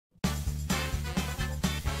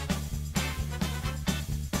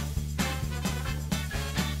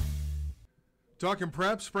Talking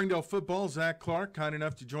prep, Springdale football, Zach Clark, kind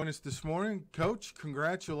enough to join us this morning. Coach,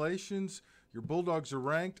 congratulations. Your Bulldogs are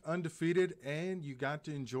ranked, undefeated, and you got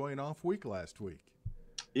to enjoy an off week last week.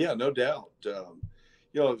 Yeah, no doubt. It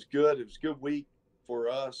was good. It was a good week for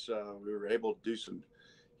us. We were able to do some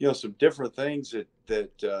different things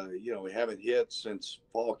that we haven't hit since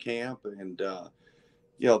fall camp. And,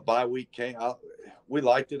 bye week came out. We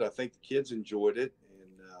liked it. I think the kids enjoyed it.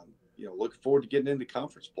 And, looking forward to getting into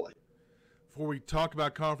conference play. Before we talk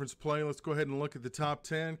about conference play, let's go ahead and look at the top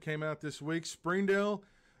 10. Came out this week. Springdale,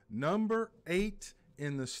 number 8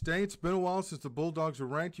 in the state. It's been a while since the Bulldogs were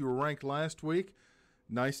ranked. You were ranked last week.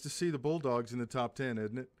 Nice to see the Bulldogs in the top 10,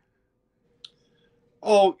 isn't it?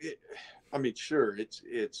 Oh, sure,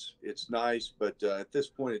 it's nice, but at this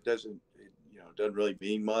point, it doesn't really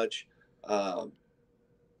mean much.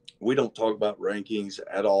 We don't talk about rankings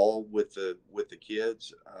at all with the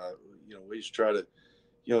kids. We just try to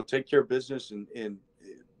take care of business, and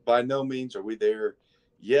by no means are we there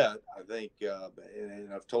yet. I think,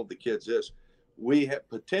 and I've told the kids this, we have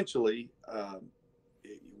potentially,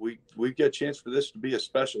 we've got a chance for this to be a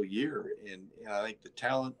special year. And I think the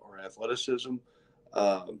talent or athleticism,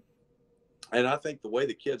 and I think the way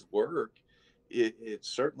the kids work, it's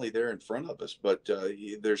certainly there in front of us, but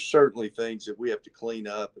there's certainly things that we have to clean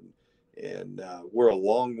up, and we're a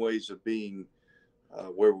long ways of being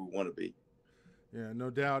where we want to be. Yeah, no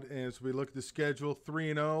doubt. As we look at the schedule,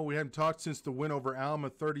 3-0. We hadn't talked since the win over Alma,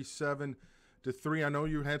 37-3. I know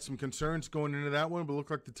you had some concerns going into that one, but it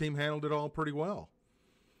looked like the team handled it all pretty well.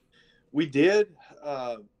 We did.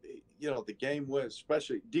 The game was,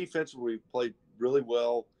 especially defensively, we played really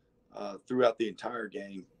well throughout the entire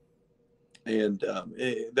game, and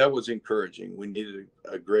that was encouraging. We needed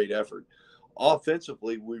a great effort.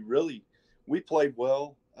 Offensively, we played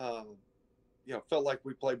well. Felt like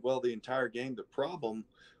we played well the entire game. The problem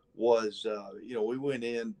was, we went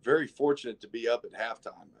in very fortunate to be up at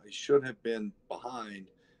halftime. I should have been behind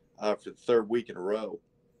for the third week in a row,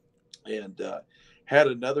 and had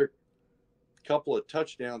another couple of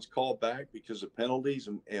touchdowns called back because of penalties.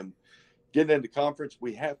 And getting into conference,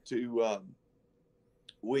 we have to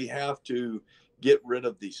get rid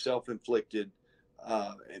of the self-inflicted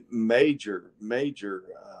major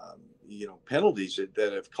penalties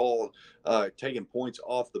that have called taking points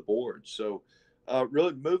off the board. So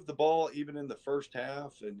really moved the ball even in the first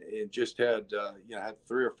half, and just had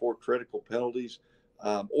 3 or 4 critical penalties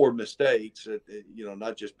or mistakes,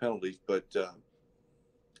 not just penalties, but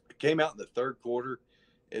came out in the third quarter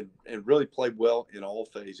and really played well in all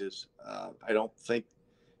phases. I don't think,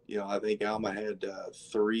 I think Alma had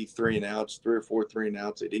 3 and outs, 3 or 4 3 and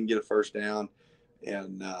outs. They didn't get a first down.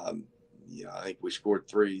 And, I think we scored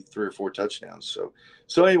 3 or 4 touchdowns.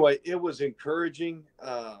 So anyway, it was encouraging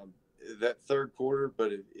that third quarter.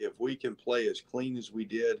 But if we can play as clean as we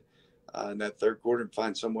did in that third quarter and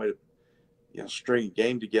find some way to, string a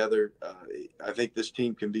game together, I think this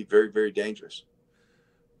team can be very, very dangerous.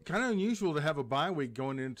 Kind of unusual to have a bye week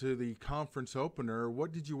going into the conference opener.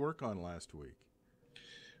 What did you work on last week?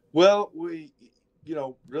 Well, we,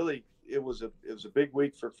 really, it was a big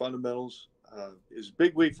week for fundamentals. It was a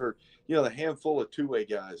big week for, the handful of two-way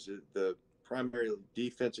guys, the primarily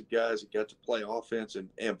defensive guys that got to play offense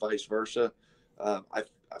and vice versa. I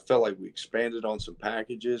felt like we expanded on some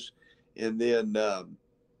packages, and then,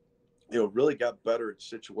 really got better at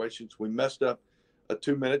situations. We messed up a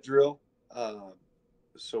 2-minute drill.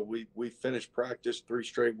 So we finished practice 3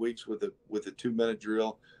 straight weeks with a 2-minute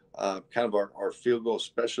drill, kind of our field goal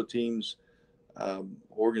special teams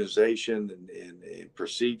organization and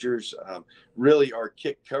procedures. Really, our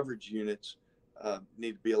kick coverage units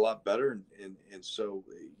need to be a lot better, and so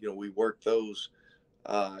we work those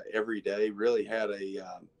every day. Really had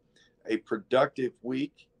a productive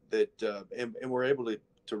week that and we're able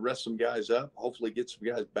to rest some guys up, hopefully get some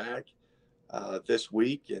guys back this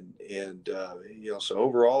week, and so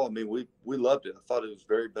overall, we loved it. I thought it was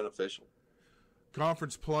very beneficial.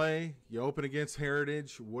 Conference play, you open against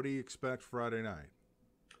Heritage. What do you expect Friday night?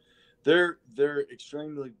 They're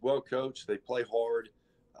extremely well coached. They play hard,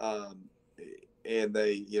 and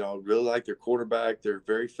they really like their quarterback. They're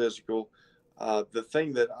very physical. The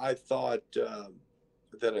thing that I thought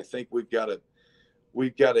that I think we've got a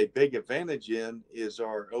big advantage in is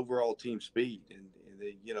our overall team speed. And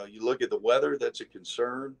you look at the weather, that's a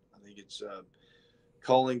concern. I think it's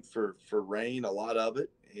calling for rain, a lot of it,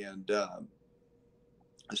 and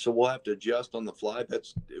so we'll have to adjust on the fly.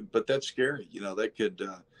 But that's scary.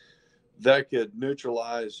 That could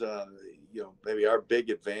neutralize maybe our big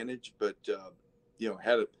advantage. But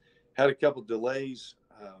had a couple delays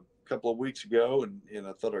a couple of weeks ago, and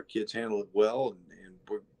I thought our kids handled it well, and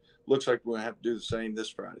we're looks like we're going to have to do the same this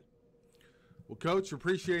Friday. Well, Coach,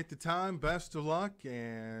 appreciate the time. Best of luck,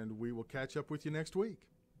 and we will catch up with you next week.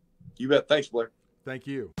 You bet. Thanks, Blair. Thank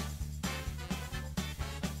you.